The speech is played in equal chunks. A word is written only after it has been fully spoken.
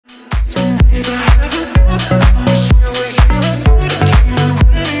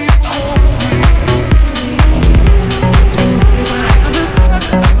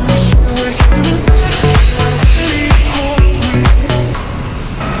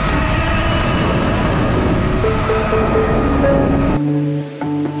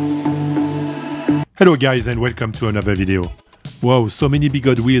Hello guys and welcome to another video. Wow, so many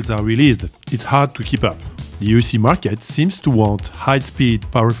Begode wheels are released, it's hard to keep up. The EUC market seems to want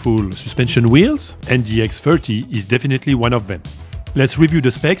high-speed, powerful suspension wheels, and the EX30 is definitely one of them. Let's review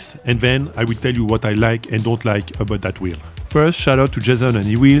the specs and then I will tell you what I like and don't like about that wheel. First, shout out to Jason and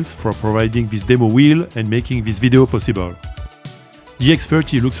eWheels for providing this demo wheel and making this video possible. The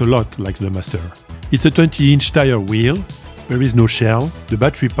EX30 looks a lot like the Master. It's a 20-inch tire wheel. There is no shell, the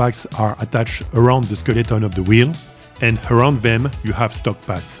battery packs are attached around the skeleton of the wheel, and around them you have stock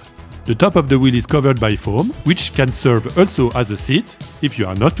packs. The top of the wheel is covered by foam, which can serve also as a seat if you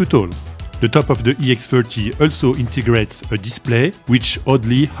are not too tall. The top of the EX30 also integrates a display, which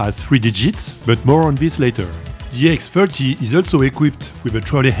oddly has 3 digits, but more on this later. The EX30 is also equipped with a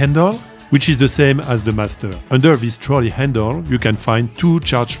trolley handle, which is the same as the Master. Under this trolley handle you can find 2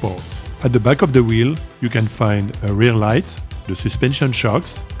 charge ports. At the back of the wheel you can find a rear light, the suspension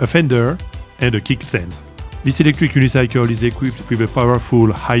shocks, a fender and a kickstand. This electric unicycle is equipped with a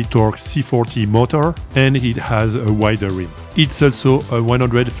powerful high-torque C40 motor and it has a wider rim. It's also a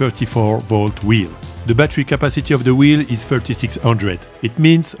 134-volt wheel. The battery capacity of the wheel is 3600. It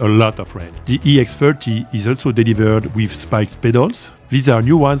means a lot of range. The EX30 is also delivered with spiked pedals. These are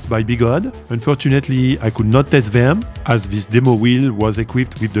new ones by Begode. Unfortunately, I could not test them as this demo wheel was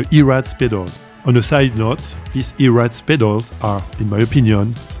equipped with the EUC pedals. On a side note, these EUC pedals are, in my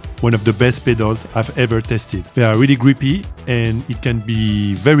opinion, one of the best pedals I've ever tested. They are really grippy and it can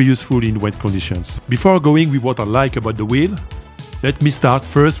be very useful in wet conditions. Before going with what I like about the wheel, let me start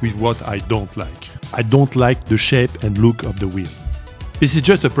first with what I don't like. I don't like the shape and look of the wheel. This is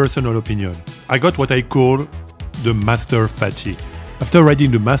just a personal opinion. I got what I call the Master fatigue. After riding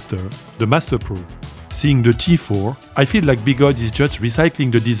the Master Pro, seeing the T4, I feel like Begode is just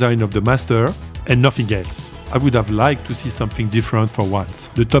recycling the design of the Master and nothing else. I would have liked to see something different for once.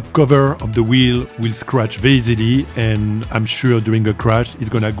 The top cover of the wheel will scratch very easily and I'm sure during a crash it's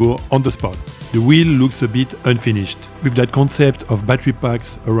gonna go on the spot. The wheel looks a bit unfinished. With that concept of battery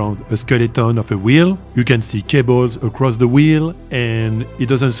packs around a skeleton of a wheel, you can see cables across the wheel and it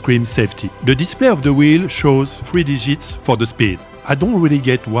doesn't scream safety. The display of the wheel shows 3 digits for the speed. I don't really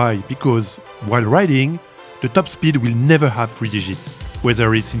get why, because while riding, the top speed will never have 3 digits,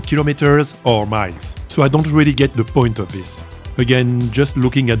 whether it's in kilometers or miles. So I don't really get the point of this. Again, just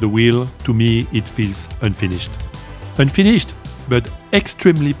looking at the wheel, to me it feels unfinished. Unfinished, but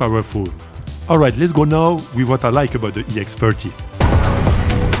extremely powerful. Alright, let's go now with what I like about the EX30.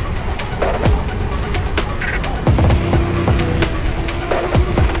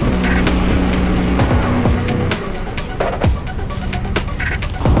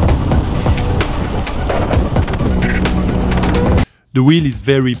 The wheel is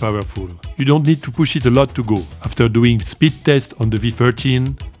very powerful. You don't need to push it a lot to go. After doing speed test on the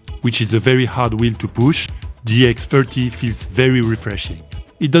V13, which is a very hard wheel to push, the EX30 feels very refreshing.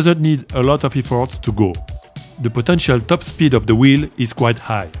 It doesn't need a lot of efforts to go. The potential top speed of the wheel is quite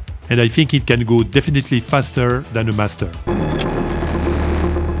high, and I think it can go definitely faster than a Master.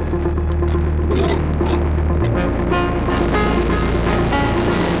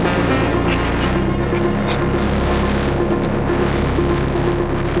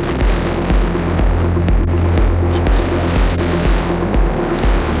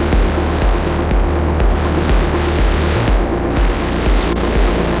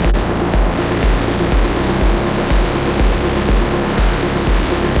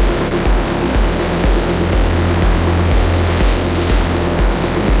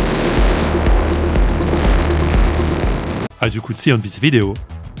 As you could see on this video,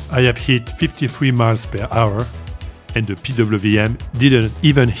 I have hit 53 miles per hour and the PWM didn't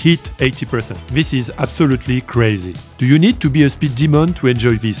even hit 80%. This is absolutely crazy. Do you need to be a speed demon to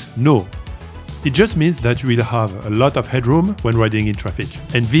enjoy this? No. It just means that you will have a lot of headroom when riding in traffic.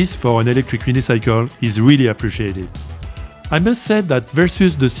 And this for an electric unicycle is really appreciated. I must say that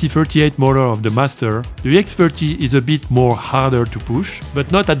versus the C38 motor of the Master, the EX30 is a bit more harder to push, but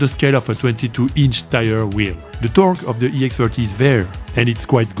not at the scale of a 22-inch tire wheel. The torque of the EX30 is there, and it's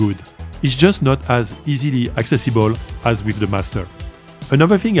quite good. It's just not as easily accessible as with the Master.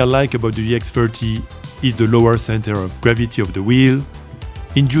 Another thing I like about the EX30 is the lower center of gravity of the wheel,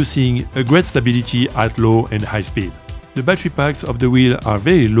 inducing a great stability at low and high speed. The battery packs of the wheel are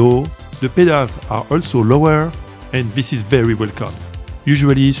very low, the pedals are also lower, and this is very welcome.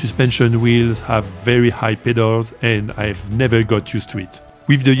 Usually suspension wheels have very high pedals and I've never got used to it.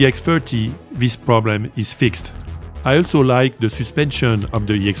 With the EX30, this problem is fixed. I also like the suspension of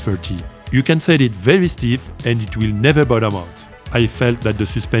the EX30. You can set it very stiff and it will never bottom out. I felt that the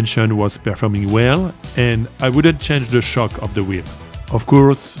suspension was performing well and I wouldn't change the shock of the wheel. Of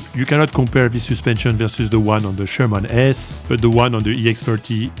course, you cannot compare this suspension versus the one on the Sherman S, but the one on the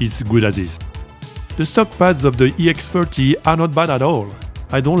EX30 is good as is. The stock pads of the EX30 are not bad at all.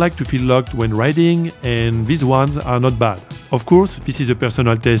 I don't like to feel locked when riding, and these ones are not bad. Of course, this is a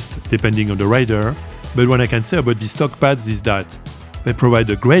personal test depending on the rider, but what I can say about these stock pads is that they provide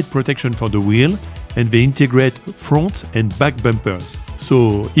a great protection for the wheel, and they integrate front and back bumpers.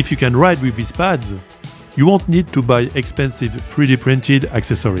 So if you can ride with these pads, you won't need to buy expensive 3D printed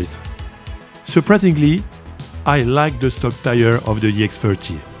accessories. Surprisingly, I like the stock tire of the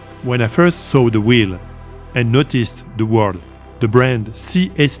EX30. When I first saw the wheel and noticed the brand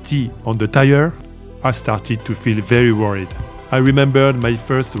CST on the tire, I started to feel very worried. I remembered my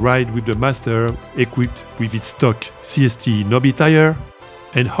first ride with the Master equipped with its stock CST knobby tire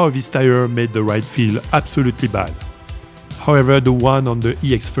and how this tire made the ride feel absolutely bad. However, the one on the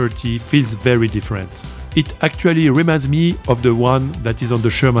EX30 feels very different. It actually reminds me of the one that is on the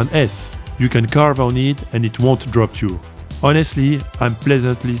Sherman S. You can carve on it and it won't drop you. Honestly, I'm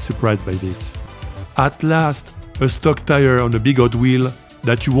pleasantly surprised by this. At last, a stock tire on a Begode wheel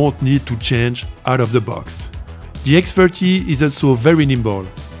that you won't need to change out of the box. The EX30 is also very nimble.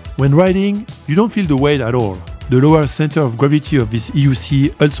 When riding, you don't feel the weight at all. The lower center of gravity of this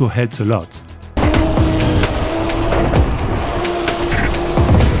EUC also helps a lot.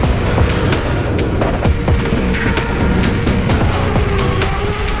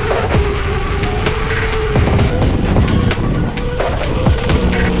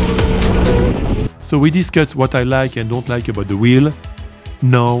 So we discussed what I like and don't like about the wheel.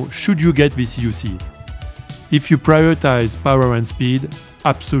 Now, should you get this EUC? If you prioritize power and speed,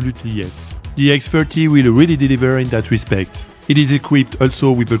 absolutely yes. The EX30 will really deliver in that respect. It is equipped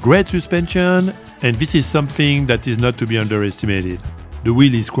also with a great suspension, and this is something that is not to be underestimated. The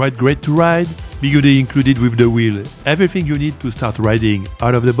wheel is quite great to ride. Begode included with the wheel everything you need to start riding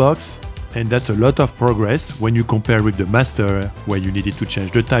out of the box. And that's a lot of progress when you compare with the Master, where you needed to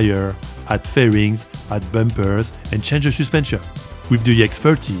change the tire, add fairings, add bumpers, and change the suspension. With the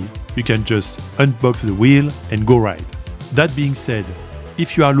EX30, you can just unbox the wheel and go ride. That being said,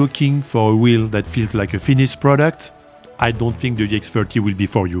 if you are looking for a wheel that feels like a finished product, I don't think the EX30 will be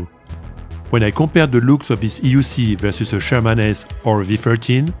for you. When I compare the looks of this EUC versus a Sherman S or a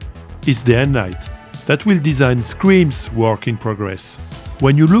V13, it's day and night. That wheel design screams work in progress.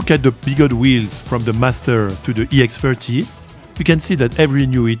 When you look at the Begode wheels from the Master to the EX30, you can see that every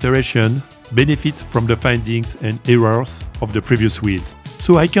new iteration benefits from the findings and errors of the previous wheels.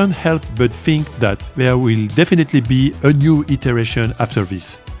 So I can't help but think that there will definitely be a new iteration after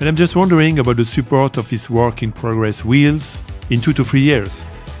this. And I'm just wondering about the support of these work-in-progress wheels in 2 to 3 years.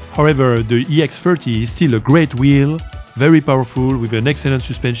 However, the EX30 is still a great wheel, very powerful with an excellent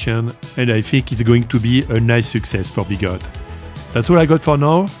suspension, and I think it's going to be a nice success for Begode. That's all I got for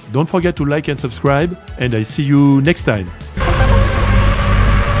now. Don't forget to like and subscribe, and I see you next time.